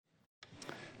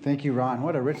Thank you, Ron.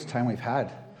 What a rich time we've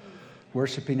had.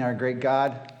 Worshiping our great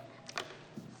God,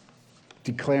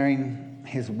 declaring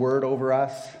his word over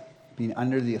us, being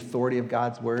under the authority of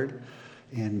God's word.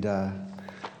 And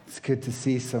it's good to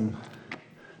see some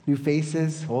new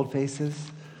faces, old faces.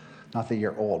 Not that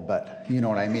you're old, but you know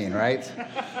what I mean, right?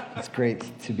 It's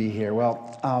great to be here.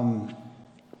 Well,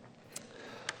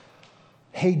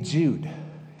 Hey Jude.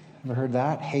 Ever heard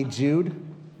that? Hey Jude.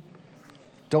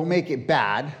 Don't make it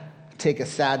bad. Take a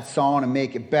sad song and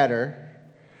make it better.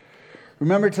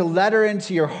 Remember to let her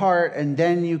into your heart, and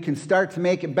then you can start to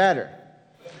make it better.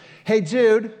 Hey,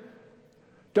 Jude,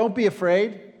 don't be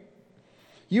afraid.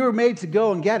 You were made to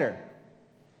go and get her.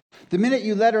 The minute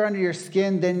you let her under your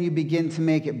skin, then you begin to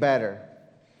make it better.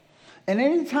 And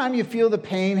anytime you feel the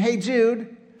pain, hey,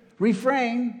 Jude,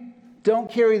 refrain. Don't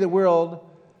carry the world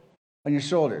on your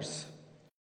shoulders.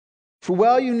 For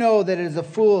well you know that it is a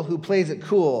fool who plays it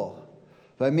cool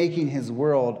by making his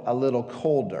world a little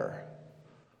colder.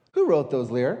 Who wrote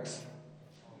those lyrics?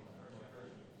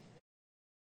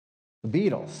 The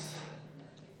Beatles.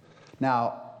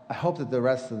 Now, I hope that the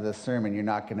rest of the sermon, you're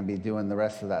not going to be doing the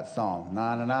rest of that song.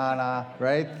 Na, na, na, na,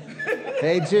 right?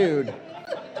 Hey, Jude.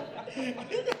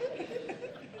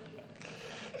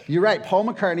 You're right, Paul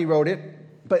McCartney wrote it,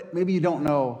 but maybe you don't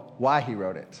know why he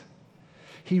wrote it.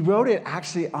 He wrote it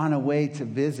actually on the way to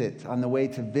visit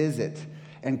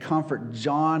and comfort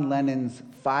John Lennon's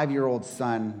 5-year-old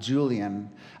son,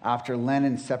 Julian, after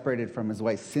Lennon separated from his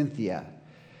wife, Cynthia,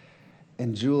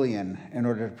 and Julian in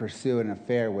order to pursue an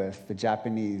affair with the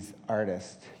Japanese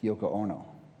artist, Yoko Ono.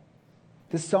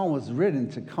 This song was written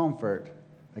to comfort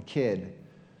a kid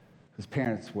whose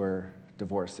parents were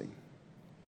divorcing.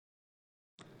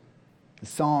 The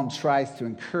song tries to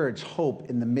encourage hope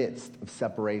in the midst of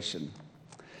separation.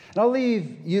 And I'll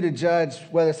leave you to judge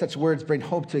whether such words bring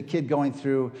hope to a kid going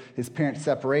through his parents'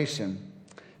 separation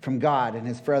from God and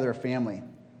his further family.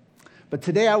 But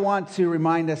today I want to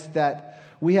remind us that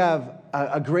we have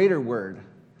a greater word.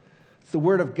 It's the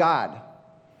word of God.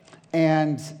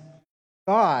 And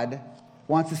God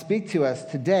wants to speak to us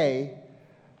today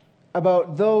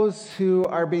about those who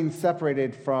are being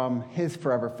separated from his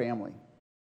forever family.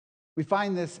 We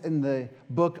find this in the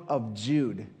book of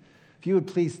Jude. If you would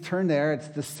please turn there. It's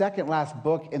the second last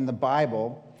book in the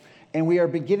Bible. And we are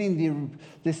beginning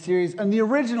this series on the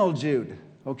original Jude.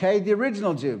 Okay? The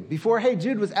original Jude. Before Hey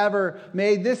Jude was ever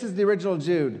made, this is the original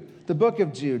Jude. The book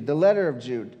of Jude. The letter of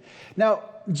Jude. Now,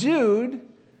 Jude,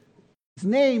 his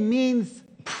name means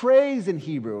praise in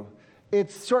Hebrew.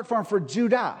 It's short form for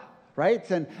Judah. Right?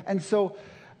 And so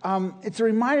it's a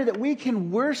reminder that we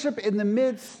can worship in the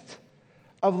midst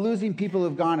of losing people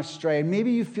who've gone astray. And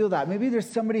maybe you feel that. Maybe there's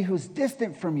somebody who's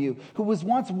distant from you, who was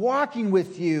once walking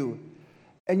with you,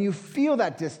 and you feel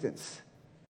that distance.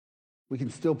 We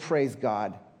can still praise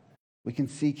God. We can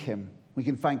seek him. We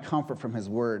can find comfort from his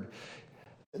word.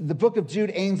 The book of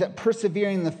Jude aims at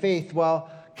persevering in the faith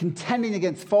while contending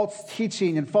against false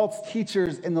teaching and false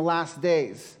teachers in the last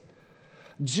days.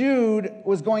 Jude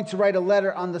was going to write a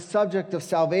letter on the subject of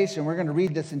salvation. We're going to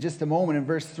read this in just a moment in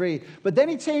verse 3. But then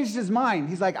he changed his mind.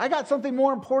 He's like, I got something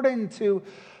more important to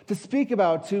speak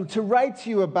about, to write to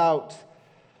you about.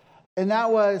 And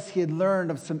that was he had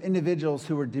learned of some individuals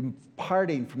who were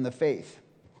departing from the faith.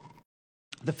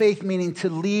 The faith meaning to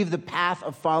leave the path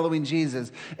of following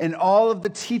Jesus and all of the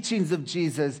teachings of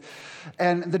Jesus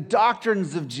and the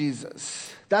doctrines of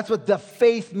Jesus. That's what the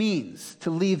faith means,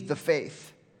 to leave the faith.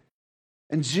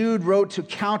 And Jude wrote to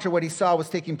counter what he saw was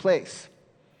taking place.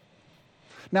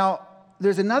 Now,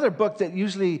 there's another book that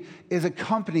usually is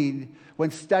accompanied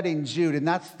when studying Jude, and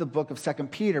that's the book of 2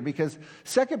 Peter, because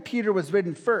 2 Peter was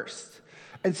written first.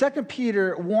 And 2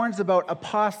 Peter warns about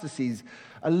apostasies,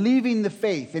 leaving the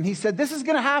faith. And he said, this is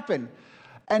going to happen.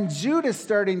 And Jude is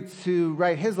starting to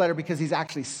write his letter because he's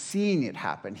actually seeing it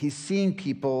happen. He's seeing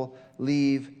people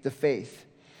leave the faith.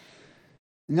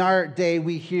 In our day,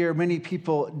 we hear many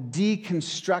people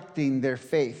deconstructing their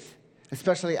faith,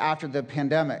 especially after the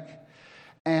pandemic.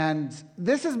 And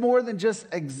this is more than just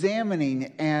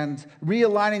examining and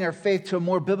realigning our faith to a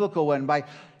more biblical one by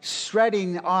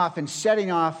shredding off and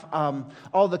shedding off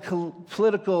all the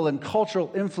political and cultural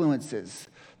influences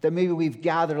that maybe we've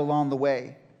gathered along the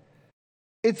way.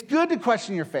 It's good to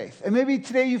question your faith. And maybe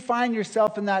today you find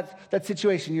yourself in that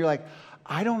situation. You're like,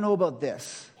 I don't know about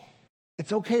this.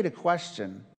 It's okay to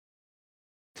question,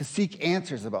 to seek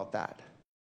answers about that.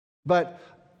 But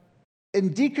in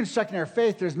deconstructing our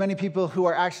faith, there's many people who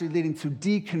are actually leading to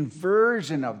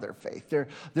deconversion of their faith.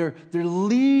 They're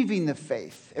leaving the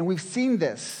faith. And we've seen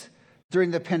this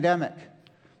during the pandemic.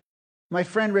 My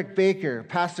friend Rick Baker,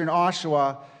 pastor in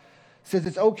Oshawa, says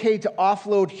it's okay to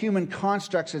offload human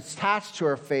constructs attached to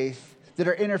our faith that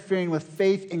are interfering with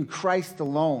faith in Christ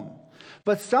alone.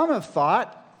 But some have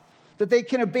thought that they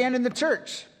can abandon the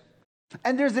church.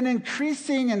 And there's an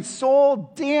increasing and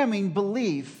soul-damning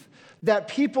belief that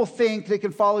people think they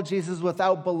can follow Jesus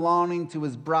without belonging to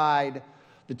his bride,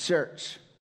 the church.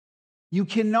 You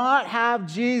cannot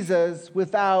have Jesus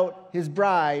without his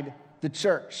bride, the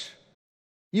church.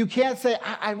 You can't say,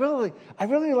 I really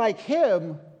like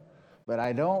him, but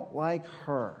I don't like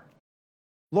her.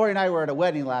 Lori and I were at a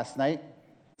wedding last night.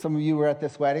 Some of you were at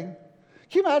this wedding.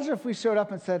 Can you imagine if we showed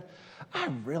up and said, I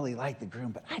really like the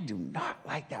groom, but I do not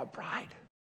like that bride.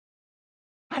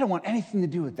 I don't want anything to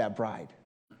do with that bride.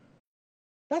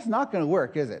 That's not going to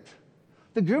work, is it?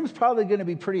 The groom's probably going to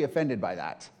be pretty offended by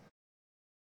that.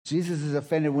 Jesus is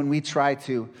offended when we try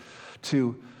to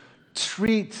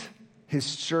treat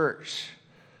his church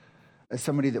as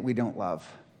somebody that we don't love.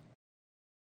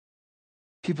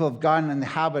 People have gotten in the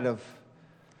habit of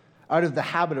out of the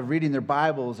habit of reading their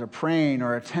Bibles or praying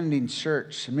or attending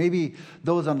church. Maybe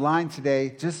those online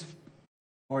today,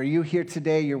 or you here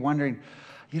today, you're wondering,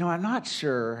 I'm not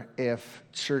sure if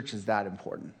church is that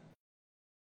important.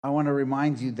 I want to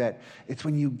remind you that it's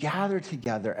when you gather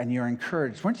together and you're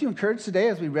encouraged. Weren't you encouraged today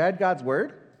as we read God's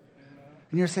word?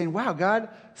 And you're saying, wow, God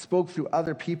spoke through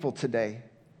other people today.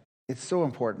 It's so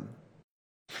important.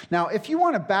 Now, if you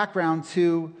want a background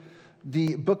to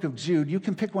the book of Jude, you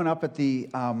can pick one up at the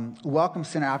Welcome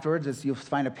Center afterwards. You'll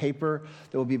find a paper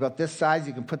that will be about this size.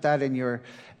 You can put that in your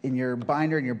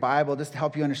binder, in your Bible, just to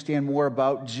help you understand more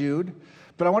about Jude.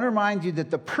 But I want to remind you that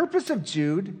the purpose of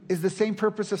Jude is the same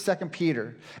purpose of 2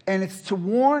 Peter, and it's to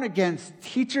warn against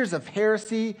teachers of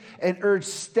heresy and urge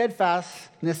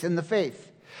steadfastness in the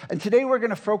faith. And today we're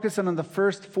going to focus on the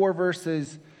first 4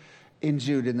 verses in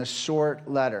Jude, in the short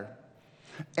letter.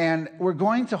 And we're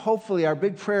going to hopefully, our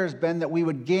big prayer has been that we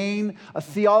would gain a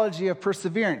theology of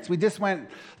perseverance. We just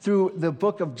went through the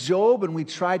book of Job and we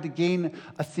tried to gain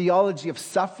a theology of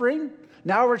suffering.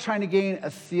 Now we're trying to gain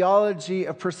a theology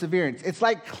of perseverance. It's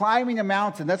like climbing a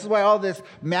mountain. This is why all this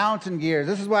mountain gear,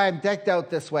 this is why I'm decked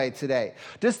out this way today.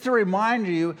 Just to remind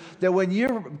you that when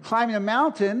you're climbing a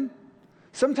mountain,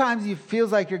 sometimes it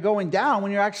feels like you're going down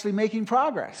when you're actually making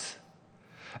progress.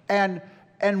 And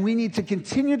we need to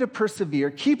continue to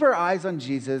persevere, keep our eyes on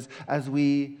Jesus as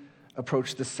we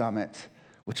approach the summit,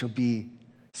 which will be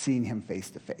seeing him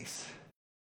face to face.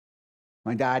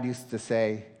 My dad used to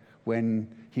say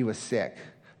when he was sick,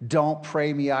 don't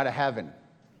pray me out of heaven.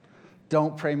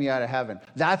 Don't pray me out of heaven.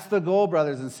 That's the goal,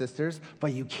 brothers and sisters,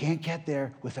 but you can't get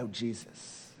there without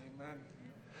Jesus. Amen.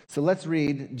 So let's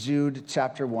read Jude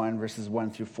chapter 1, verses 1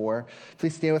 through 4.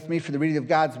 Please stay with me for the reading of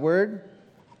God's word.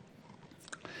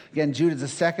 Again, Jude is the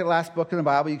second last book in the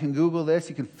Bible. You can Google this.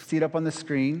 You can see it up on the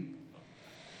screen.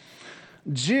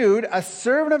 Jude, a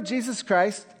servant of Jesus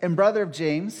Christ and brother of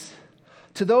James,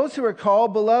 to those who are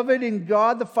called, beloved in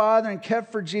God the Father and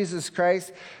kept for Jesus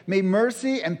Christ, may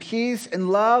mercy and peace and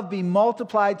love be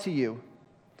multiplied to you.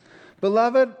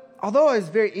 Beloved, although I was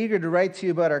very eager to write to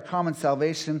you about our common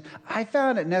salvation, I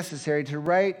found it necessary to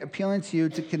write appealing to you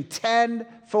to contend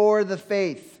for the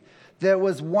faith that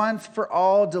was once for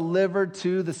all delivered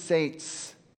to the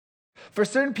saints. For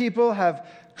certain people have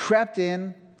crept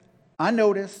in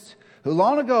unnoticed, who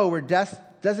long ago were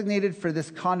designated for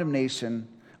this condemnation,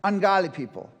 ungodly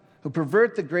people who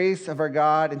pervert the grace of our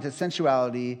God into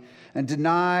sensuality and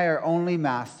deny our only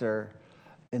Master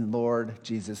and Lord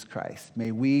Jesus Christ.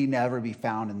 May we never be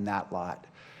found in that lot.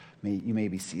 You may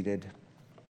be seated.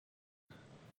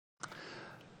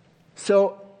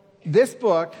 So this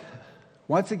book,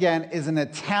 once again, is an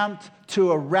attempt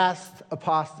to arrest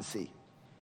apostasy.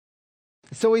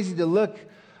 It's so easy to look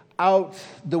out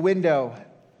the window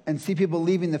and see people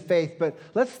leaving the faith, but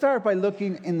let's start by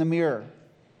looking in the mirror.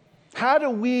 How do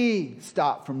we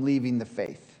stop from leaving the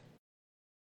faith?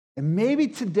 And maybe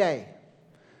today,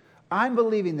 I'm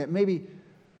believing that maybe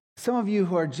some of you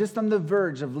who are just on the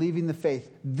verge of leaving the faith,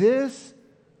 this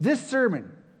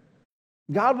sermon,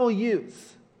 God will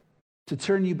use to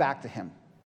turn you back to him.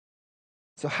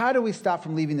 So how do we stop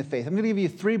from leaving the faith? I'm going to give you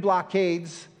 3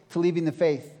 blockades to leaving the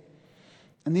faith.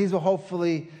 And these will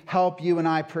hopefully help you and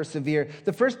I persevere.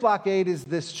 The first blockade is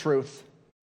this truth.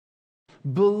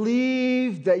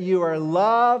 Believe that you are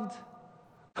loved,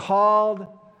 called,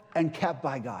 and kept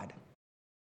by God.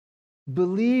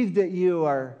 Believe that you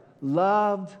are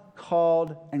loved,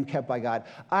 called, and kept by God.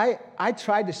 I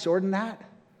tried to shorten that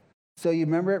so you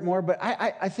remember it more, but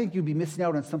I think you'd be missing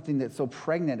out on something that's so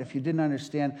pregnant if you didn't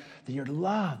understand that you're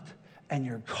loved, and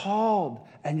you're called,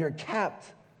 and you're kept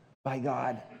by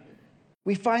God.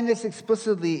 We find this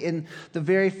explicitly in the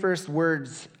very first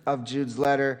words of Jude's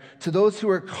letter. To those who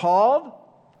are called,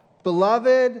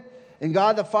 beloved, in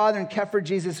God the Father and kept for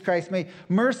Jesus Christ, may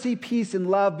mercy, peace, and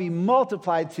love be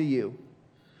multiplied to you.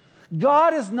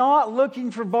 God is not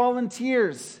looking for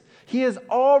volunteers. He has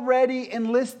already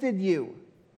enlisted you.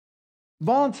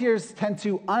 Volunteers tend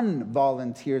to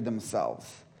unvolunteer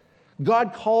themselves.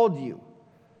 God called you.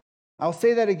 I'll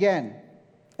say that again,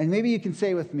 and maybe you can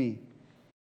say it with me.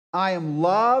 I am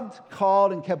loved,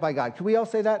 called, and kept by God. Can we all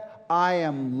say that? I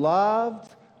am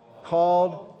loved,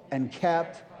 called, and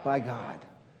kept by God.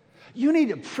 You need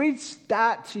to preach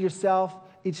that to yourself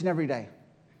each and every day.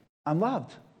 I'm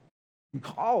loved. I'm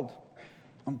called.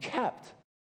 I'm kept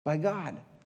by God.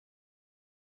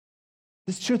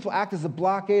 This truth will act as a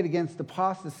blockade against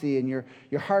apostasy and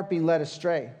your heart being led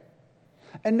astray.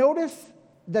 And notice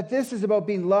that this is about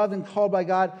being loved and called by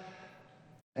God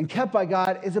and kept by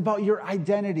God is about your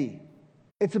identity.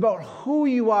 It's about who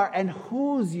you are and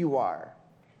whose you are.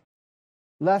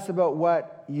 Less about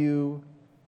what you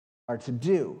are to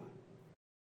do.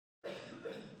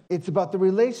 It's about the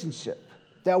relationship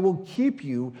that will keep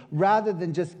you rather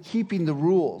than just keeping the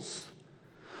rules.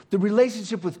 The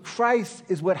relationship with Christ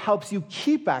is what helps you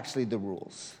keep actually the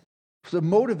rules. So it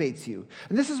motivates you.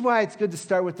 And this is why it's good to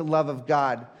start with the love of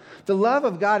God. The love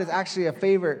of God is actually a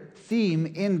favorite theme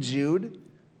in Jude.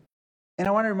 And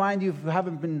I want to remind you, if you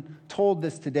haven't been told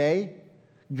this today,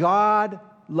 God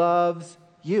loves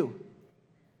you.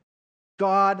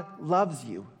 God loves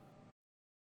you.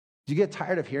 Do you get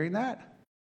tired of hearing that?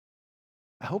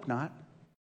 I hope not.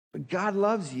 But God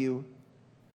loves you.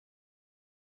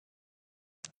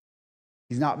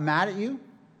 He's not mad at you.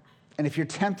 And if you're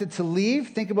tempted to leave,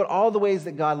 think about all the ways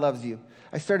that God loves you.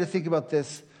 I started to think about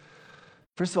this.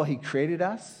 First of all, He created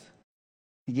us.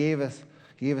 He gave us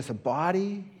a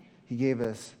body. He gave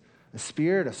us a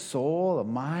spirit, a soul, a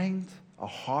mind, a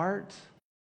heart.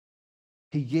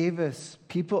 He gave us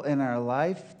people in our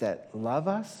life that love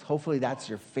us. Hopefully that's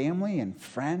your family and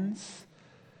friends,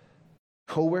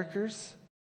 coworkers.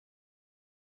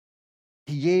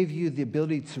 He gave you the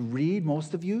ability to read,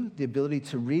 most of you, the ability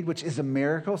to read, which is a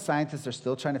miracle. Scientists are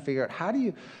still trying to figure out how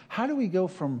do we go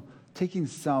from taking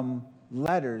some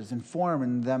letters and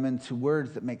forming them into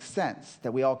words that make sense,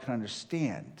 that we all can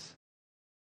understand.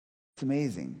 It's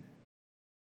amazing.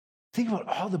 Think about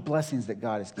all the blessings that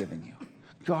God has given you.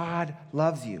 God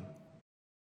loves you.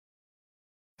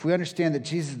 If we understand that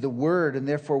Jesus is the Word, and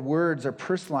therefore words are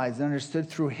personalized and understood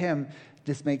through Him,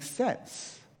 this makes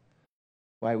sense.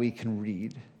 Why we can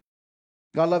read.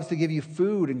 God loves to give you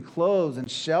food and clothes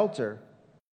and shelter.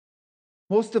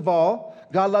 Most of all,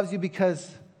 God loves you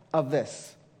because of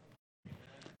this.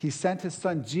 He sent His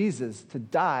Son Jesus to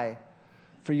die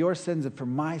for your sins and for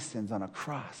my sins on a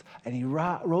cross. And He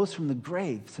rose from the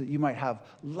grave so that you might have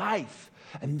life.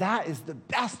 And that is the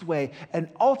best way and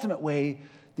ultimate way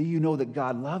that you know that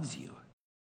God loves you.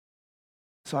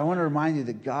 So I want to remind you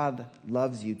that God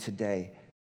loves you today.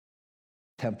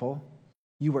 Temple,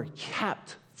 you were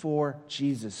kept for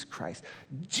Jesus Christ.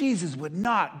 Jesus would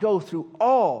not go through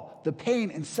all the pain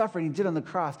and suffering He did on the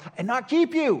cross and not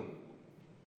keep you.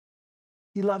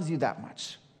 He loves you that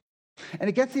much. And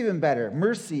it gets even better.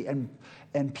 Mercy and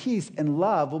peace and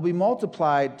love will be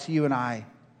multiplied to you and I.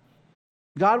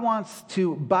 God wants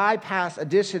to bypass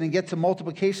addition and get to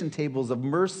multiplication tables of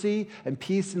mercy and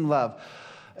peace and love.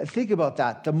 Think about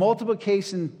that. The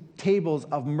multiplication tables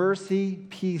of mercy,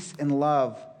 peace, and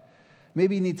love.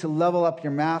 Maybe you need to level up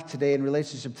your math today in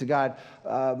relationship to God.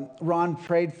 Ron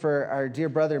prayed for our dear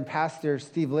brother and pastor,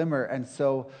 Steve Limmer, and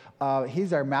so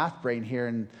he's our math brain here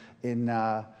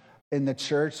in the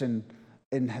church and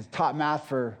has taught math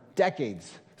for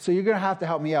decades. So you're going to have to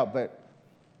help me out, but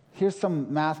here's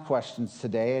some math questions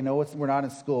today. I know we're not in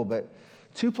school, but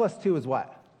 2 plus 2 is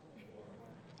what?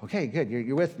 Okay, good.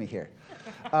 You're with me here.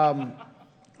 4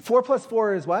 plus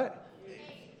 4 is what? 8.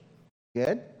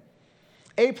 Good.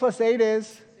 8 plus 8 is?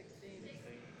 16.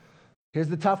 Here's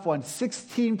the tough one.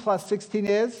 16 plus 16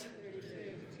 is? 32.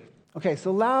 Okay,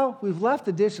 so now we've left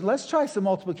addition. Let's try some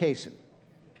multiplication.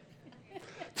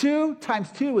 2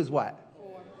 times 2 is what?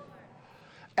 4.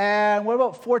 And what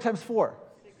about 4 times 4?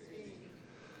 16.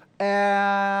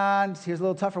 And here's a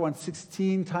little tougher one.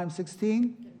 16 times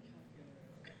 16?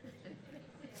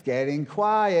 It's getting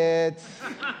quiet.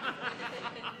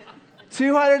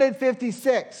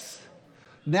 256.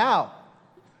 Now,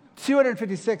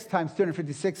 256 times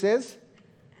 256 is?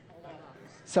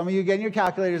 Some of you getting your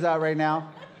calculators out right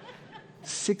now.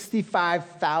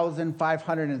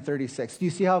 65,536. Do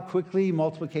you see how quickly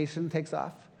multiplication takes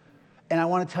off? And I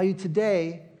want to tell you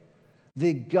today,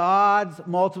 The God's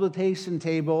multiplication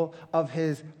table of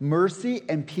his mercy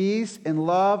and peace and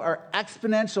love are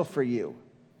exponential for you.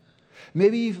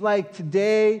 Maybe you've like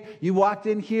today, you walked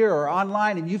in here or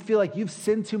online and you feel like you've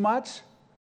sinned too much.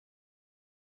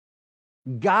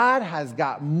 God has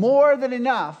got more than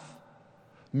enough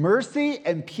mercy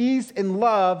and peace and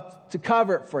love to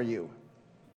cover it for you.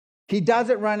 He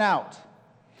doesn't run out.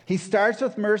 He starts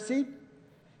with mercy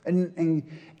and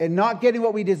not getting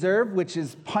what we deserve, which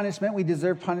is punishment. We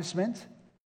deserve punishment.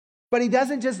 But he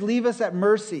doesn't just leave us at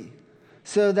mercy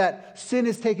so that sin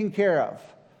is taken care of,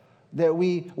 that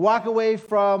we walk away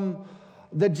from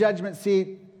the judgment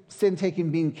seat, sin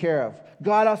taken being care of.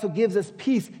 God also gives us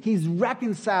peace. He's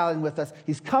reconciling with us.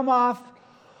 He's come off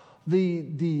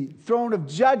the throne of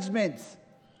judgment,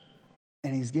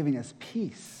 and he's giving us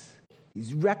peace.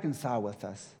 He's reconciled with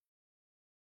us.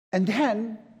 And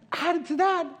then, added to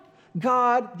that,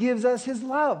 God gives us his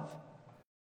love.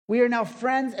 We are now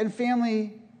friends and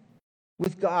family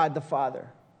with God the Father.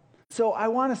 So I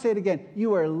want to say it again.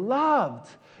 You are loved.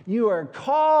 You are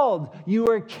called. You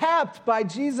are kept by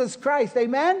Jesus Christ.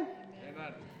 Amen?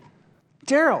 Amen.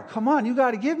 Daryl, come on. You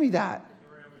got to give me that.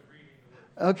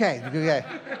 Okay.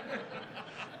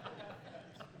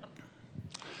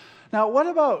 Now, what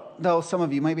about, though, some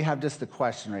of you maybe have just a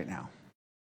question right now?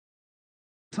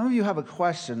 Some of you have a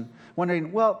question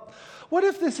wondering, well, what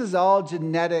if this is all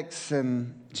genetics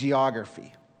and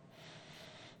geography?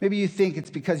 Maybe you think it's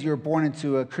because you were born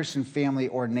into a Christian family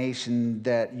or nation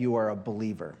that you are a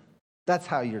believer. That's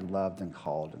how you're loved and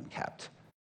called and kept.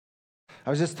 I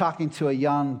was just talking to a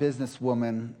young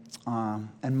businesswoman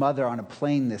and mother on a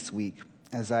plane this week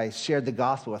as I shared the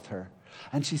gospel with her.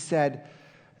 And she said,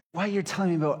 what you're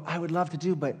telling me about, I would love to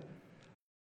do, but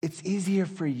it's easier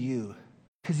for you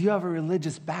because you have a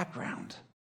religious background.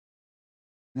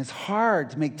 And it's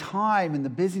hard to make time in the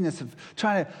busyness of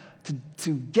trying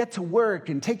to get to work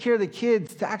and take care of the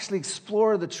kids to actually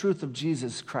explore the truth of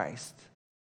Jesus Christ.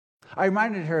 I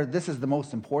reminded her this is the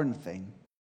most important thing.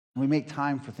 We make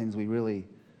time for things we really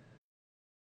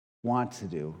want to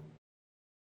do.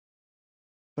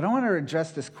 But I want to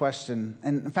address this question,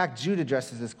 and in fact, Jude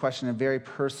addresses this question in a very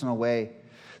personal way.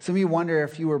 Some of you wonder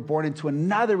if you were born into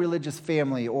another religious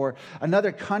family or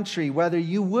another country, whether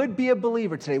you would be a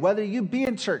believer today, whether you'd be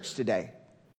in church today.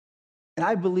 And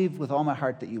I believe with all my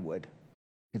heart that you would.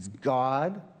 Because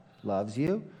God loves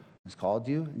you, has called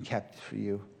you, and kept for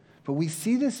you. But we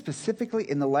see this specifically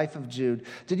in the life of Jude.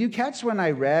 Did you catch when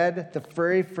I read the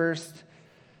very first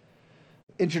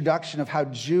introduction of how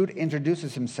Jude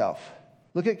introduces himself?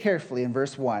 Look at carefully in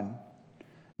verse 1.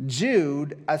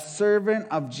 Jude, a servant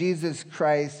of Jesus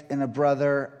Christ and a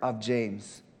brother of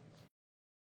James.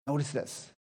 Notice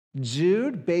this.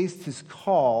 Jude based his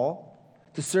call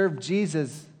to serve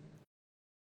Jesus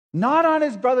not on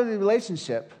his brotherly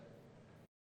relationship,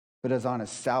 but as on his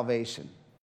salvation.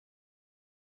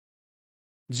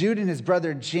 Jude and his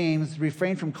brother James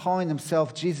refrained from calling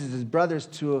themselves Jesus' brothers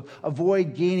to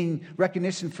avoid gaining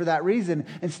recognition for that reason.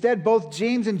 Instead, both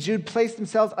James and Jude placed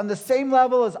themselves on the same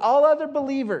level as all other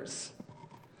believers.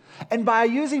 And by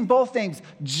using both names,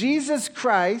 Jesus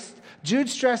Christ, Jude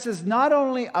stresses not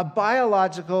only a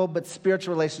biological but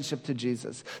spiritual relationship to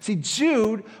Jesus. See,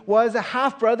 Jude was a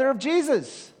half-brother of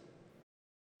Jesus.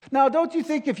 Now, don't you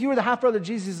think if you were the half-brother of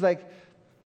Jesus, like,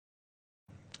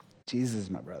 Jesus is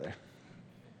my brother.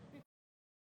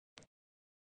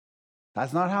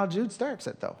 That's not how Jude starts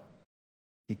it, though.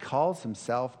 He calls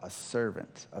himself a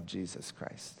servant of Jesus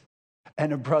Christ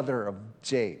and a brother of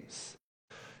James,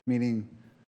 meaning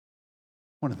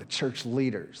one of the church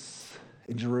leaders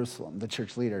in Jerusalem, the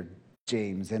church leader,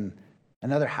 James, and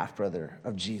another half-brother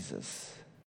of Jesus.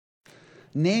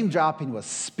 Name dropping was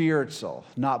spiritual,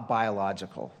 not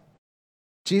biological.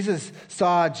 Jude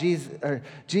saw Jesus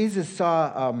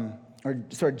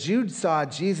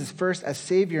first as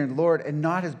Savior and Lord and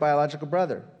not his biological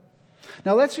brother.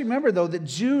 Now let's remember, though, that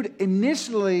Jude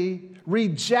initially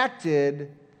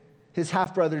rejected his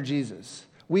half-brother Jesus.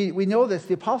 We know this.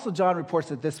 The Apostle John reports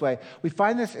it this way. We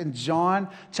find this in John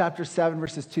chapter 7,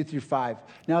 verses 2 through 5.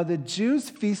 Now the Jews'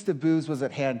 feast of booths was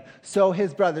at hand. So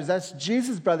his brothers, that's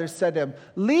Jesus' brothers, said to him,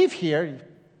 leave here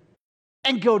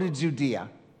and go to Judea,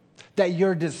 that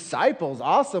your disciples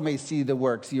also may see the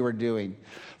works you are doing.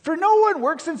 For no one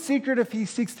works in secret if he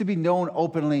seeks to be known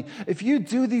openly. If you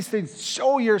do these things,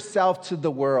 show yourself to the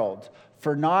world.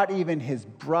 For not even his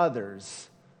brothers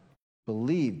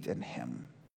believed in him.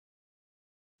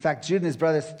 In fact, Jude and his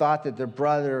brothers thought that their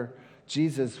brother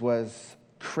Jesus was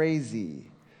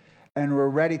crazy and were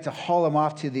ready to haul him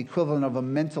off to the equivalent of a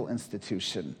mental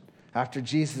institution after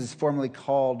Jesus formally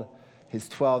called his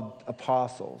 12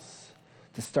 apostles.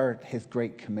 to start his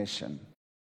great commission.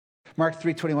 Mark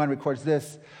 3:21 records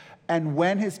this, and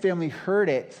when his family heard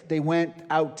it, they went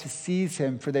out to seize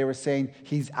him, for they were saying,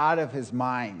 he's out of his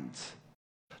mind.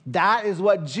 That is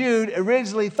what Jude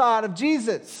originally thought of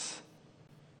Jesus.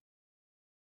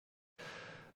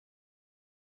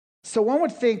 So one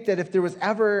would think that if there was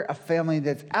ever a family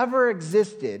that's ever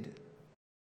existed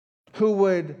who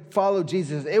would follow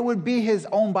Jesus, it would be his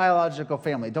own biological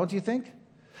family, don't you think?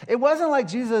 It wasn't like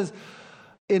Jesus,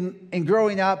 in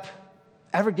growing up,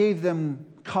 ever gave them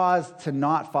cause to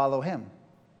not follow him.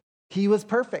 He was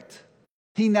perfect.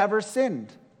 He never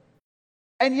sinned.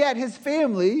 And yet his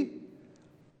family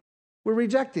were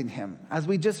rejecting him, as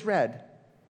we just read.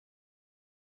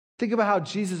 Think about how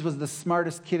Jesus was the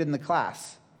smartest kid in the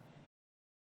class.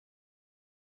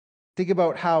 Think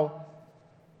about how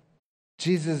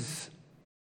Jesus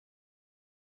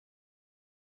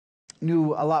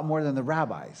knew a lot more than the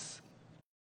rabbis.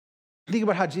 Think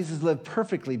about how Jesus lived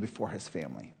perfectly before his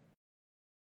family.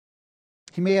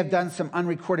 He may have done some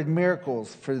unrecorded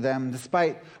miracles for them,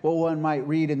 despite what one might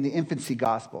read in the infancy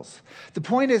gospels. The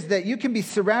point is that you can be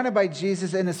surrounded by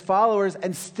Jesus and his followers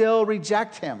and still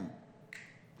reject him.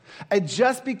 And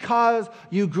just because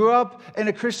you grew up in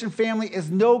a Christian family is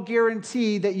no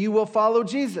guarantee that you will follow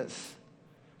Jesus.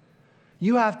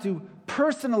 You have to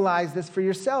personalize this for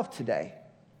yourself today.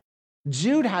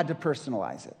 Jude had to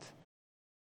personalize it.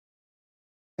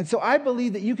 And so I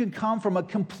believe that you can come from a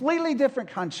completely different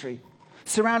country,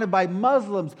 surrounded by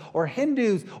Muslims or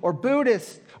Hindus or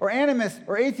Buddhists or animists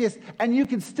or atheists, and you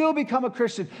can still become a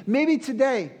Christian. Maybe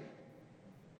today,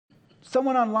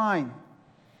 someone online,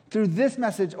 through this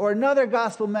message or another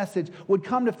gospel message, would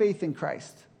come to faith in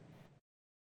Christ.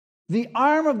 The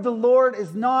arm of the Lord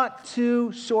is not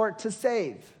too short to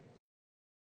save.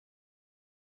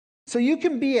 So you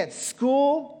can be at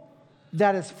school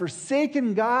that has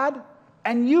forsaken God,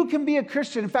 and you can be a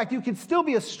Christian. In fact, you can still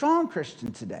be a strong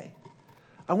Christian today.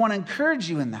 I want to encourage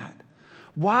you in that.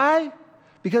 Why?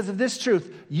 Because of this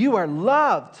truth. You are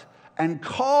loved and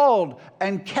called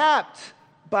and kept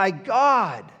by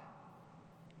God.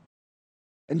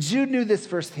 And Jude knew this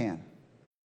firsthand.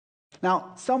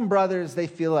 Now, some brothers, they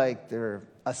feel like they're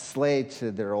a slave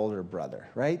to their older brother,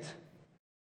 right?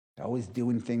 They're always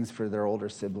doing things for their older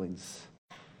siblings.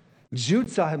 Jude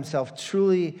saw himself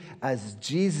truly as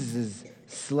Jesus'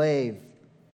 slave,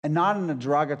 and not in a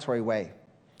derogatory way.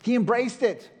 He embraced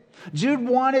it. Jude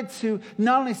wanted to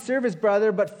not only serve his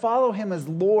brother, but follow him as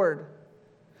Lord.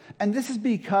 And this is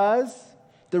because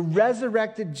the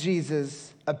resurrected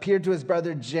Jesus appeared to his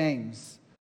brother James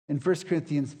in 1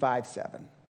 Corinthians 5:7.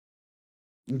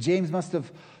 And James must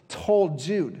have told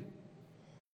Jude.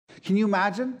 Can you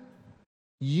imagine?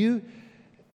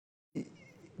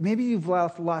 Maybe you've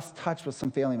lost touch with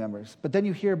some family members, but then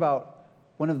you hear about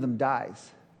one of them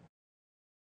dies.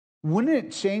 Wouldn't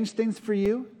it change things for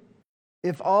you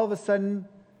if all of a sudden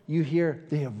you hear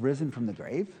they have risen from the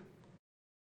grave?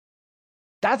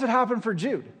 That's what happened for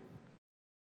Jude.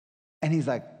 And he's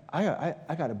like, I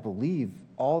got to believe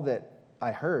all that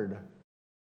I heard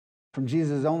from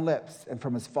Jesus' own lips and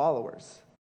from his followers.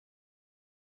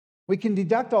 We can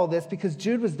deduct all this because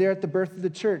Jude was there at the birth of the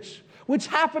church, which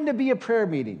happened to be a prayer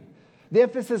meeting. The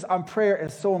emphasis on prayer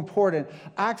is so important.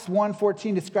 Acts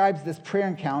 1:14 describes this prayer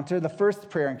encounter, the first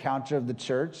prayer encounter of the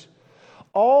church.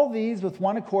 All these, with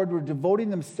one accord, were devoting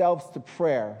themselves to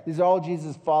prayer. These are all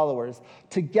Jesus' followers,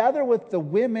 together with the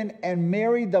women and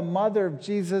Mary, the mother of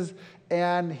Jesus,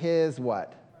 and his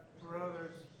what?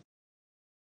 Brothers.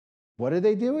 What are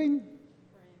they doing?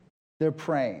 They're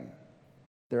praying.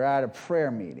 They're at a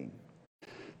prayer meeting.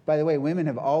 By the way, women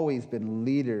have always been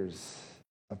leaders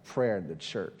of prayer in the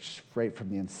church, right from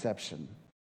the inception.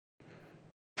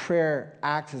 Prayer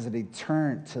acts as a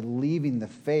deterrent to leaving the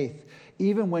faith,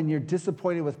 even when you're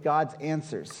disappointed with God's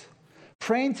answers.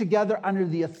 Praying together under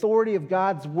the authority of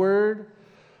God's word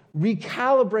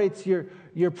recalibrates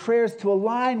your prayers to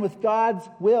align with God's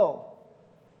will.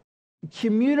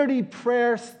 Community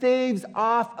prayer staves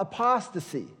off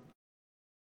apostasy.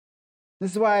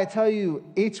 This is why I tell you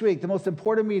each week the most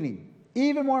important meeting,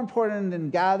 even more important than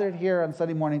gathered here on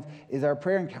Sunday mornings, is our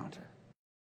prayer encounter.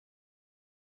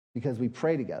 Because we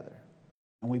pray together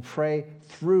and we pray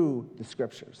through the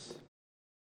scriptures.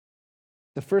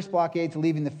 The first blockade to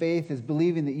leaving the faith is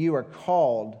believing that you are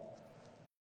called,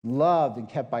 loved, and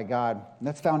kept by God. And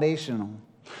that's foundational.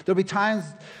 There'll be times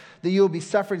that you'll be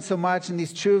suffering so much, and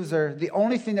these truths are the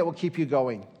only thing that will keep you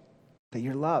going. That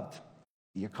you're loved,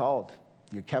 you're called,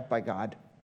 you're kept by God.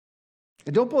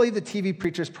 And don't believe the TV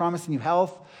preachers promising you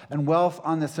health and wealth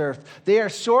on this earth. They are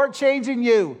shortchanging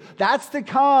you. That's to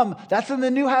come. That's in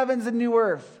the new heavens and new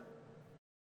earth.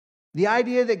 The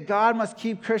idea that God must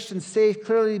keep Christians safe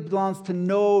clearly belongs to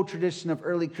no tradition of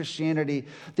early Christianity.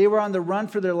 They were on the run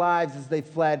for their lives as they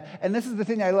fled. And this is the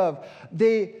thing I love.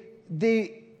 They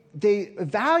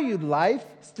valued life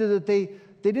so that they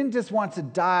didn't just want to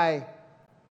die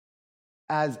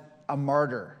as a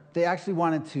martyr. They actually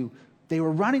wanted to, they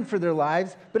were running for their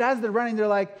lives, but as they're running, they're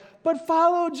like, but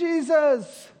follow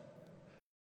Jesus.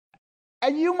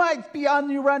 And you might be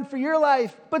on your run for your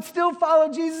life, but still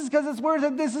follow Jesus because it's worth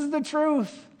it. This is the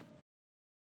truth.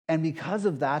 And because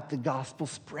of that, the gospel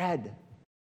spread.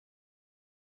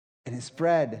 And it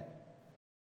spread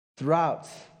throughout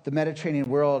the Mediterranean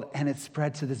world, and it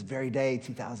spread to this very day,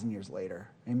 2,000 years later.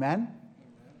 Amen?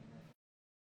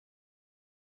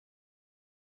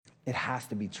 It has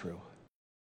to be true.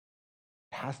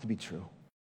 It has to be true.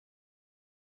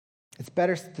 It's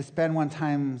better to spend one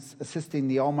time assisting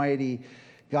the Almighty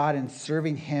God in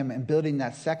serving Him and building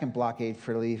that second blockade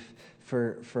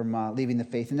from leaving the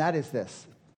faith. And that is this,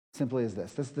 simply as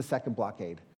this. This is the second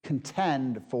blockade.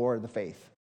 Contend for the faith.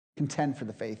 Contend for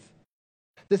the faith.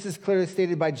 This is clearly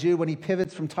stated by Jude when he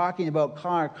pivots from talking about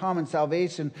common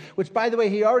salvation, which, by the way,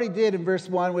 he already did in verse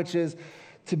 1, which is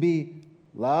to be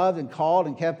loved and called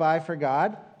and kept by for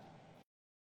God.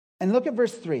 And look at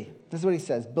verse 3. This is what he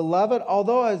says. Beloved,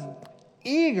 although I was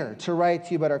eager to write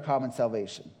to you about our common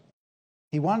salvation.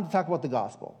 He wanted to talk about the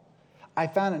gospel. I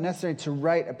found it necessary to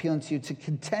write appealing to you to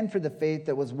contend for the faith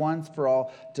that was once for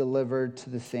all delivered to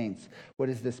the saints. What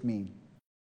does this mean?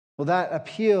 Well, that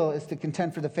appeal is to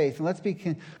contend for the faith. And let's be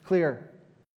clear.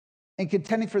 In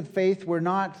contending for the faith, we're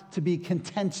not to be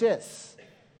contentious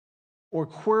or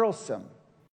quarrelsome.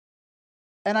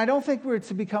 And I don't think we're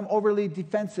to become overly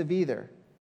defensive either.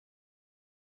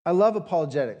 I love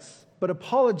apologetics, but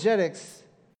apologetics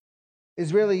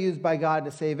is rarely used by God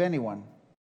to save anyone.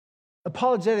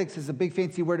 Apologetics is a big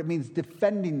fancy word. It means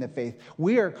defending the faith.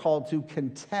 We are called to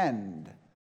contend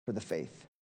for the faith.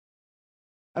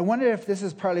 I wonder if this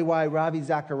is partly why Ravi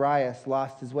Zacharias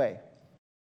lost his way.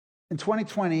 In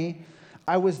 2020,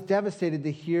 I was devastated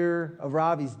to hear of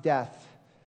Ravi's death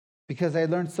because I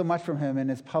learned so much from him in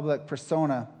his public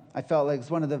persona. I felt like he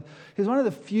was one of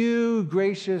the few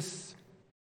gracious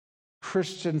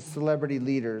Christian celebrity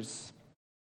leaders.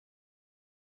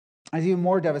 I was even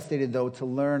more devastated, though, to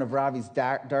learn of Ravi's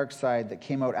dark side that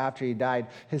came out after he died.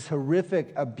 His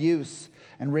horrific abuse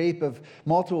and rape of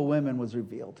multiple women was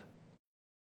revealed.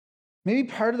 Maybe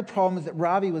part of the problem is that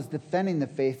Ravi was defending the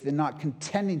faith and not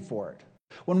contending for it.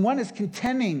 When one is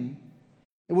contending,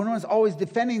 when one is always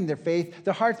defending their faith,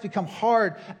 their hearts become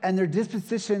hard and their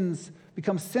dispositions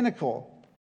become cynical.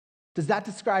 Does that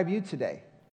describe you today?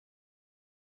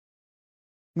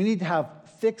 We need to have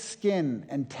thick skin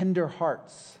and tender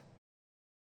hearts.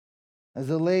 As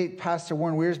the late Pastor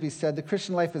Warren Wiersbe said, the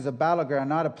Christian life is a battleground,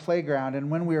 not a playground. And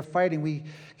when we are fighting, we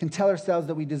can tell ourselves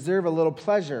that we deserve a little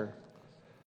pleasure.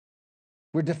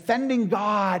 We're defending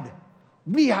God.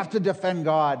 We have to defend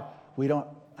God. We don't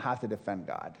have to defend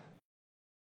God.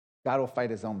 God will fight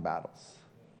his own battles.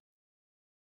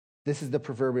 This is the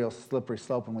proverbial slippery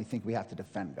slope when we think we have to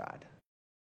defend God.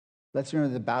 Let's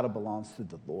remember the battle belongs to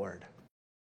the Lord.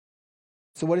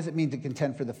 So what does it mean to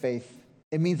contend for the faith?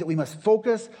 It means that we must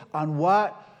focus on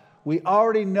what we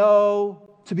already know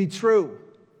to be true,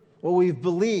 what we've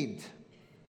believed.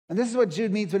 And this is what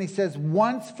Jude means when he says,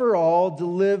 once for all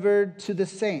delivered to the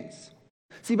saints.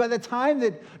 See, by the time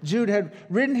that Jude had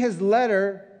written his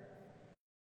letter,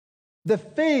 the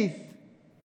faith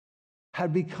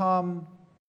had become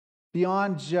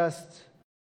beyond just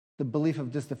the belief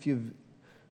of just a few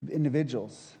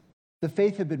individuals. The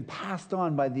faith had been passed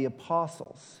on by the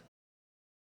apostles.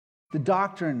 The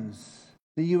doctrines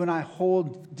that you and I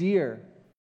hold dear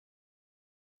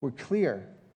were clear.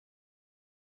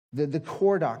 The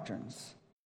core doctrines.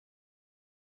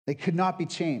 They could not be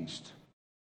changed.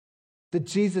 That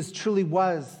Jesus truly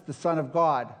was the Son of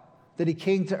God. That he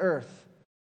came to earth.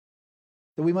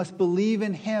 That we must believe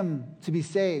in him to be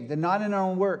saved. And not in our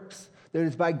own works. That it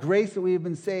is by grace that we have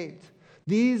been saved.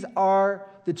 These are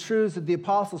the truths that the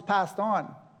apostles passed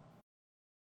on.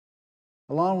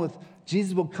 Along with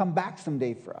Jesus will come back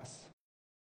someday for us.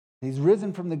 He's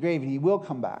risen from the grave and he will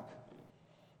come back.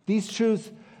 These truths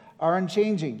are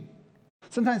unchanging.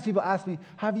 Sometimes people ask me,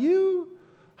 have you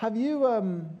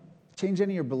changed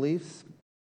any of your beliefs?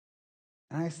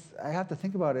 And I have to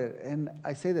think about it. And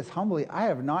I say this humbly, I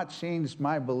have not changed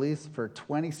my beliefs for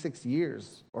 26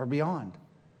 years or beyond.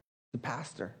 The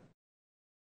pastor.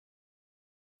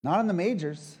 Not on the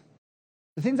majors.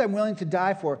 The things I'm willing to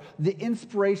die for, the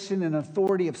inspiration and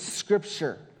authority of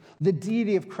Scripture, the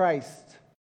deity of Christ,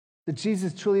 that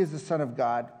Jesus truly is the Son of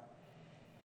God.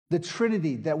 the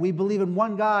Trinity, that we believe in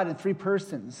one God in three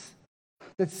persons,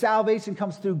 that salvation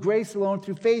comes through grace alone,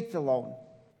 through faith alone,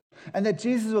 and that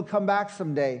Jesus will come back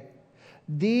someday.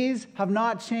 These have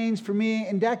not changed for me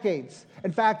in decades.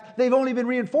 In fact, they've only been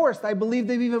reinforced. I believe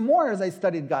them even more as I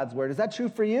studied God's Word. Is that true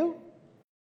for you?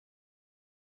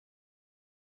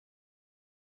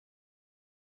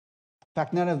 In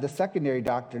fact, none of the secondary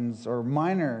doctrines or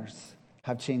minors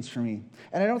have changed for me.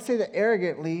 And I don't say that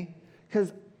arrogantly,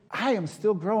 because I am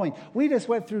still growing. We just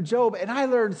went through Job, and I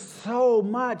learned so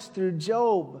much through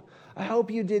Job. I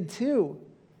hope you did too.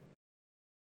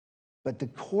 But the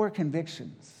core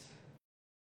convictions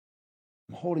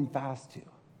I'm holding fast to.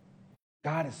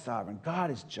 God is sovereign.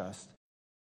 God is just.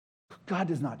 God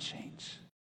does not change.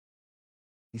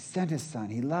 He sent his son.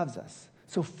 He loves us.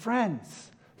 So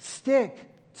friends, stick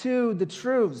to the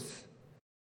truths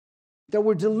that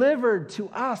were delivered to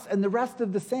us and the rest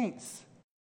of the saints.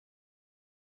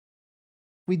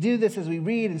 We do this as we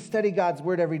read and study God's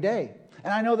word every day.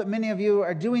 And I know that many of you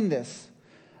are doing this.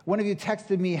 One of you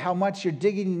texted me how much you're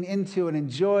digging into and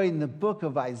enjoying the book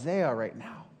of Isaiah right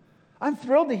now. I'm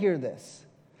thrilled to hear this.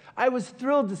 I was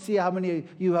thrilled to see how many of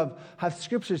you have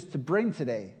scriptures to bring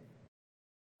today.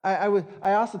 I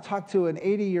also talked to an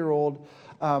 80-year-old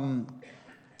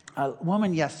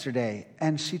woman yesterday,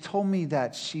 and she told me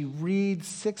that she reads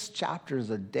 6 chapters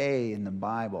a day in the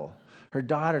Bible. Her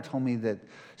daughter told me that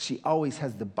she always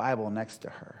has the Bible next to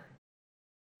her.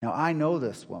 Now, I know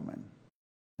this woman,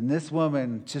 and this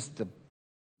woman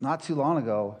not too long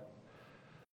ago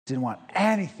didn't want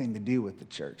anything to do with the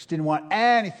church, didn't want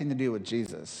anything to do with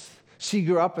Jesus. She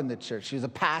grew up in the church. She was a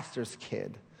pastor's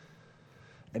kid.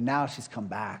 And now she's come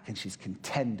back and she's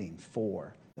contending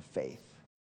for the faith.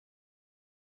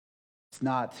 It's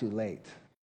not too late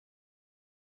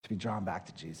to be drawn back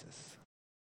to Jesus.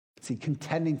 See,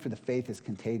 contending for the faith is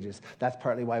contagious. That's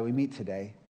partly why we meet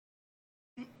today.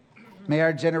 May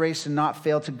our generation not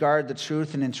fail to guard the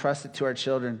truth and entrust it to our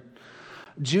children.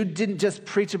 Jude didn't just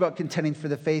preach about contending for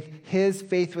the faith. His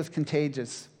faith was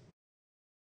contagious.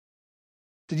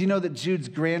 Did you know that Jude's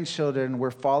grandchildren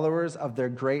were followers of their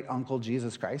great uncle,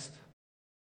 Jesus Christ?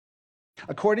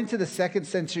 According to the 2nd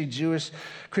century Jewish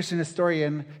Christian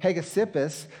historian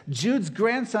Hegesippus, Jude's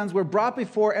grandsons were brought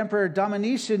before Emperor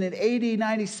Domitian in AD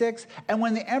 96, and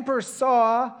when the emperor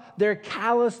saw their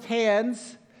calloused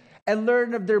hands and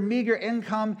learned of their meager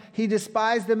income, he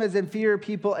despised them as inferior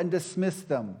people and dismissed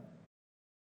them.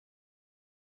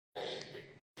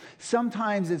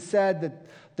 Sometimes it's said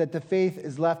that the faith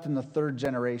is left in the 3rd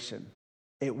generation.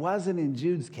 It wasn't in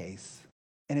Jude's case,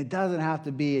 and it doesn't have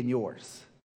to be in yours.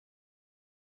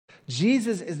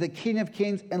 Jesus is the King of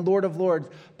Kings and Lord of Lords,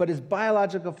 but his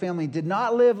biological family did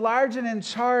not live large and in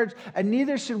charge, and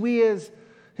neither should we as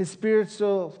his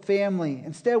spiritual family.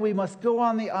 Instead, we must go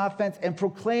on the offense and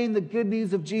proclaim the good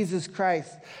news of Jesus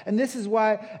Christ. And this is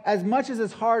why, as much as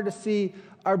it's hard to see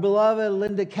our beloved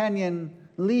Linda Kenyon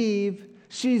leave,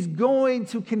 she's going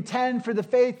to contend for the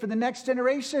faith for the next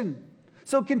generation.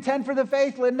 So contend for the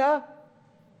faith, Linda.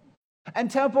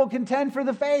 And Temple, contend for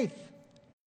the faith.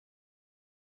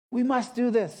 We must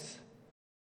do this.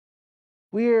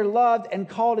 We are loved and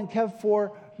called and kept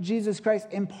for Jesus Christ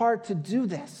in part to do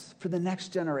this for the next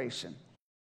generation.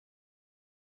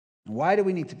 Why do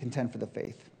we need to contend for the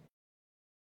faith?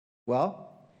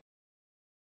 Well,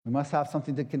 we must have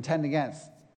something to contend against.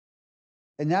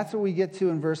 And that's what we get to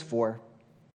in verse 4.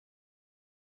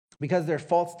 Because there are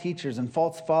false teachers and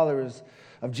false followers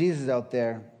of Jesus out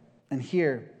there. And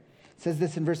here, it says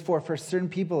this in verse 4, for certain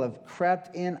people have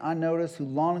crept in unnoticed who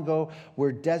long ago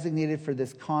were designated for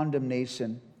this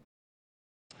condemnation.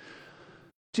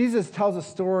 Jesus tells a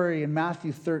story in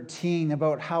Matthew 13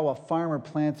 about how a farmer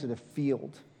planted a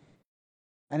field.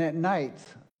 And at night,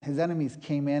 his enemies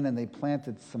came in and they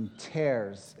planted some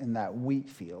tares in that wheat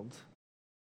field.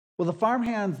 Well, the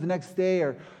farmhands the next day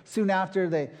or soon after,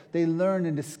 they learned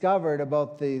and discovered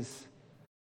about these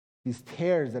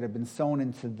tares that had been sown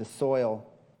into the soil.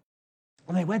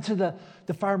 And they went to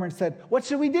the farmer and said, what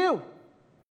should we do?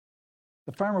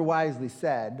 The farmer wisely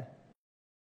said,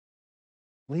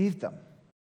 leave them.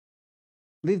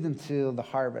 Leave them till the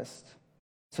harvest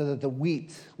so that the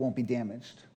wheat won't be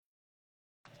damaged.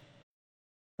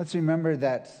 Let's remember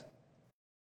that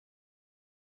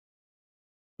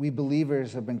we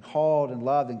believers have been called and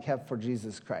loved and kept for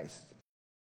Jesus Christ.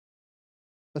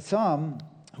 But some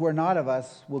who are not of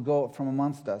us will go from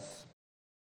amongst us.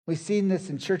 We've seen this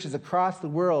in churches across the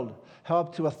world, how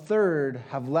up to a third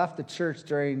have left the church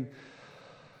during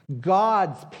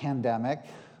God's pandemic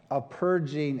of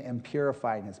purging and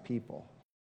purifying his people.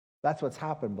 That's what's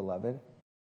happened, beloved.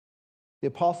 The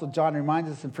Apostle John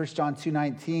reminds us in 1 John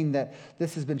 2:19 that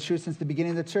this has been true since the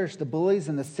beginning of the church. The bullies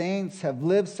and the saints have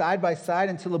lived side by side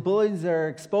until the bullies are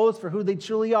exposed for who they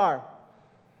truly are.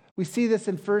 We see this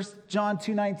in 1 John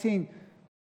 2:19.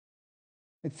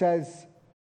 It says,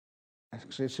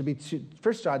 actually it should be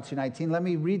 1 John 2:19. Let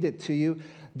me read it to you.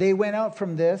 They went out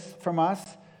from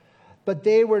us, but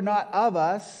they were not of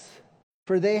us,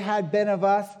 for they had been of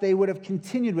us, they would have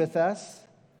continued with us.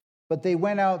 But they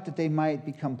went out that they might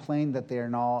become plain that they are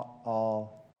not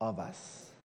all of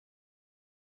us.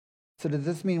 So does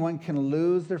this mean one can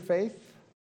lose their faith?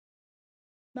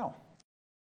 No.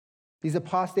 These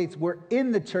apostates were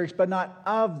in the church, but not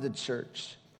of the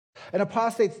church. An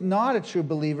apostate's not a true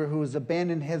believer who has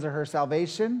abandoned his or her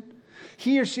salvation.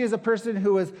 He or she is a person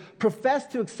who has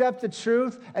professed to accept the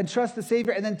truth and trust the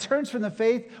Savior and then turns from the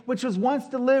faith which was once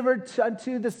delivered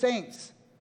unto the saints.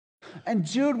 And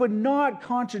Jude would not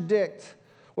contradict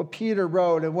what Peter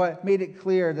wrote and what made it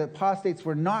clear that apostates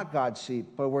were not God's sheep,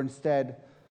 but were instead,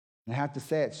 and I have to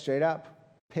say it straight up,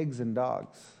 pigs and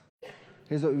dogs.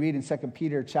 Here's what we read in 2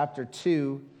 Peter chapter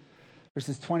 2,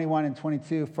 verses 21 and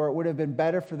 22. For it would have been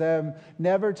better for them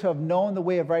never to have known the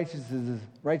way of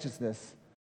righteousness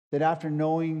than after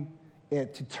knowing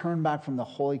it to turn back from the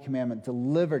holy commandment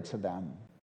delivered to them.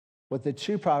 What the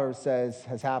true proverb says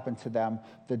has happened to them.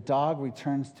 The dog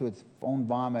returns to its own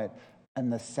vomit,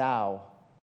 and the sow,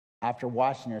 after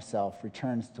washing herself,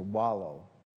 returns to wallow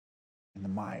in the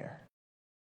mire.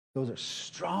 Those are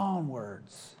strong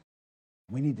words.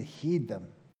 We need to heed them.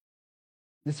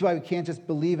 This is why we can't just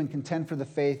believe and contend for the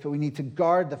faith, but we need to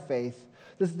guard the faith.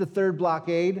 This is the third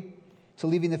blockade to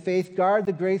leaving the faith. Guard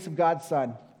the grace of God's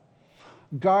Son.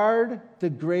 Guard the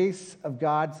grace of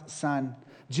God's Son.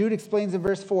 Jude explains in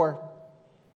verse 4,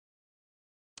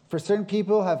 for certain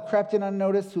people have crept in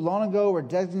unnoticed who long ago were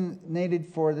designated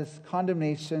for this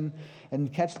condemnation,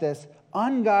 and catch this,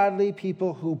 ungodly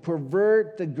people who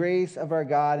pervert the grace of our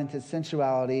God into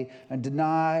sensuality and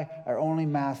deny our only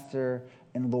Master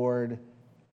and Lord,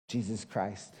 Jesus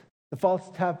Christ. The false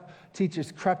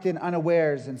teachers crept in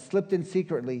unawares and slipped in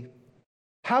secretly.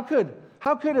 How could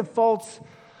a false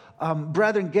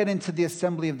brethren get into the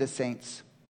assembly of the saints?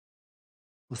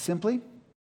 Well, simply,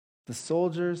 the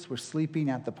soldiers were sleeping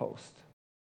at the post.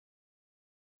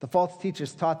 The false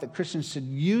teachers taught that Christians should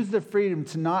use their freedom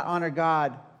to not honor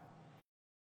God,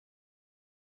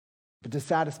 but to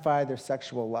satisfy their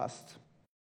sexual lust.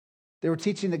 They were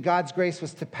teaching that God's grace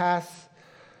was a pass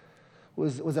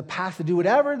to do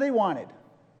whatever they wanted.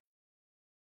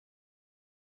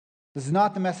 This is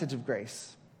not the message of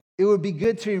grace. It would be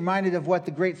good to be reminded of what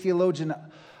the great theologian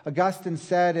Augustine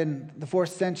said in the 4th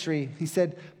century. He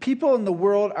said, people in the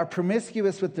world are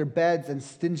promiscuous with their beds and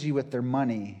stingy with their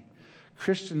money.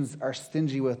 Christians are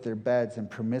stingy with their beds and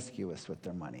promiscuous with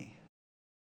their money.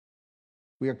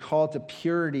 We are called to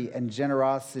purity and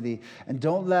generosity, and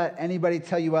don't let anybody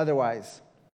tell you otherwise.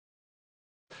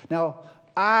 Now,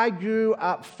 I grew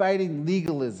up fighting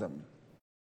legalism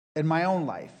in my own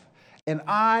life, and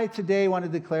I today want to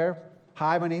declare,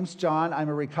 hi, my name's John, I'm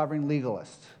a recovering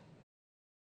legalist.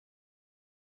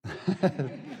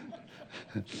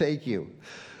 Thank you.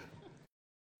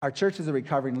 Our church is a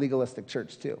recovering legalistic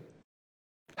church too.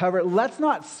 However, let's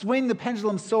not swing the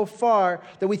pendulum so far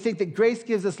that we think that grace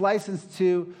gives us license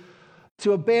to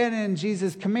abandon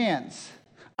Jesus' commands.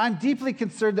 I'm deeply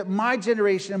concerned that my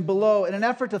generation and below, in an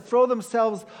effort to throw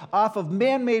themselves off of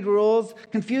man-made rules,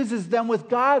 confuses them with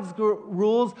God's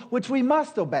rules, which we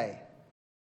must obey,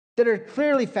 that are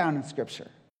clearly found in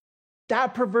Scripture.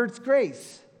 That perverts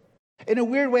grace. In a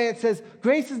weird way, it says,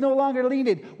 grace is no longer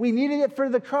needed. We needed it for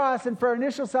the cross and for our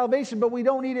initial salvation, but we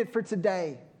don't need it for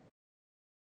today.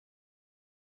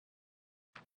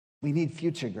 We need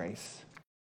future grace.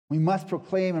 We must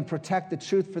proclaim and protect the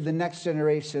truth for the next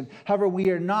generation. However, we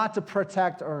are not to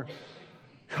protect or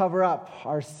cover up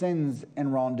our sins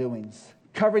and wrongdoings.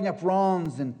 Covering up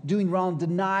wrongs and doing wrong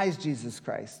denies Jesus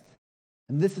Christ.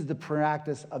 And this is the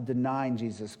practice of denying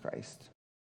Jesus Christ.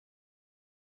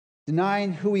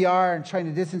 Denying who we are and trying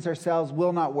to distance ourselves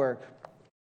will not work.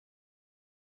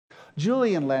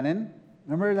 Julian Lennon,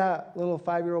 remember that little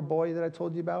 5-year-old boy that I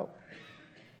told you about?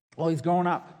 Well, he's grown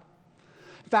up.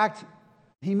 In fact,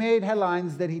 he made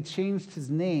headlines that he changed his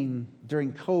name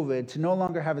during COVID to no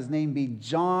longer have his name be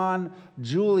John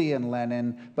Julian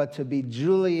Lennon, but to be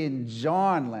Julian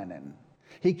John Lennon.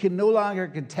 He can no longer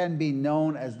contend being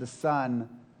known as the son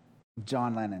of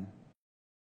John Lennon.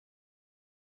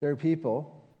 There are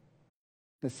people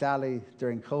that sadly,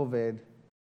 during COVID,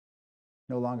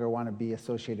 no longer want to be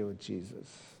associated with Jesus.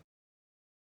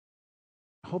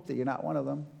 I hope that you're not one of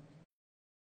them.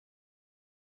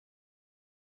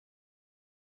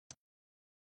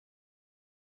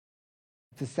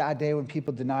 It's a sad day when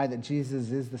people deny that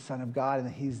Jesus is the Son of God and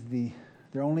that he's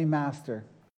their only master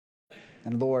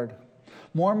and Lord.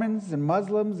 Mormons and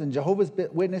Muslims and Jehovah's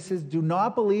Witnesses do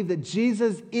not believe that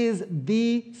Jesus is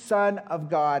the Son of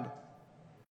God.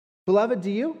 Beloved, do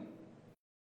you?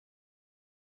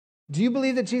 Do you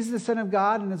believe that Jesus is the Son of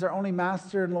God and is our only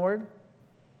master and Lord?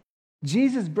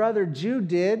 Jesus' brother Jude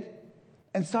did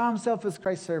and saw himself as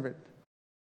Christ's servant.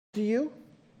 Do you?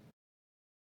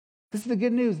 This is the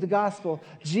good news, the gospel.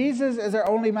 Jesus is our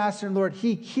only master and Lord.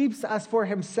 He keeps us for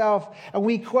himself, and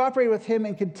we cooperate with him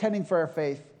in contending for our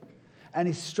faith. And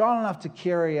he's strong enough to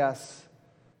carry us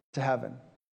to heaven.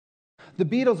 The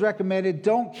Beatles recommended,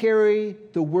 don't carry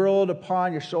the world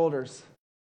upon your shoulders.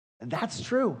 And that's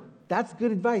true. That's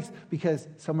good advice because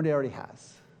somebody already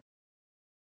has.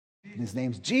 And his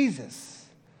name's Jesus.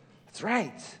 That's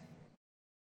right.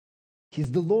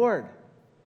 He's the Lord.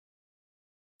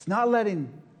 It's not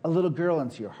letting a little girl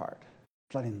into your heart.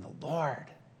 It's letting the Lord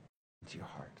into your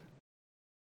heart.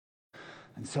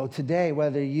 And so today,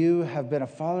 whether you have been a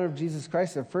follower of Jesus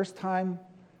Christ, the first time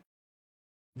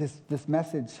this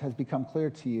message has become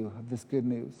clear to you of this good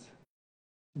news,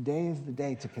 today is the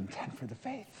day to contend for the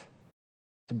faith,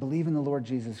 to believe in the Lord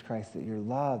Jesus Christ, that you're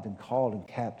loved and called and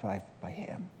kept by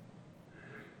him.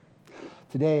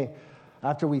 Today,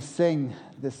 after we sing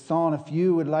this song, if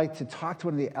you would like to talk to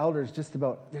one of the elders just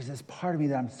about, there's this part of me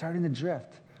that I'm starting to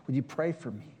drift, would you pray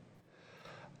for me?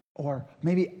 Or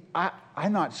maybe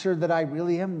I'm not sure that I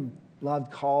really am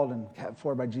loved, called, and kept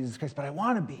for by Jesus Christ, but I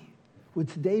want to be. Would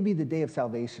today be the day of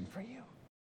salvation for you?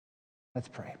 Let's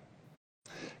pray.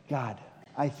 God,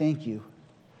 I thank you.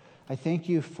 I thank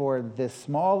you for this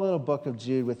small little book of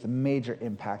Jude with a major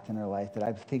impact in our life that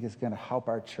I think is going to help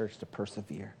our church to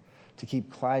persevere, to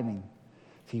keep climbing,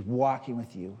 to keep walking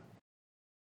with you.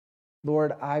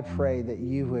 Lord, I pray that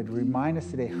you would remind us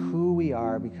today who we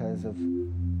are because of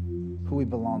who we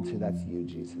belong to. That's you,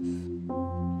 Jesus.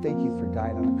 Thank you for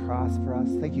dying on the cross for us.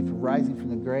 Thank you for rising from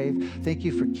the grave. Thank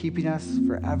you for keeping us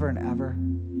forever and ever.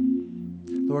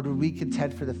 Lord, would we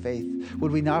contend for the faith?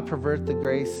 Would we not pervert the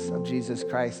grace of Jesus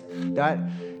Christ?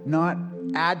 Not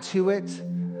add to it,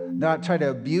 not try to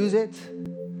abuse it.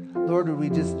 Lord, would we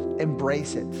just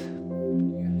embrace it?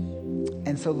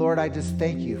 And so, Lord, I just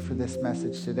thank you for this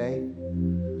message today.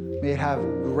 May it have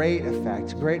great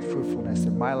effect, great fruitfulness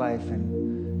in my life and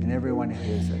everyone who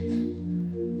hears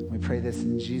it. We pray this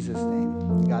in Jesus'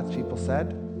 name. God's people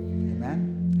said, amen.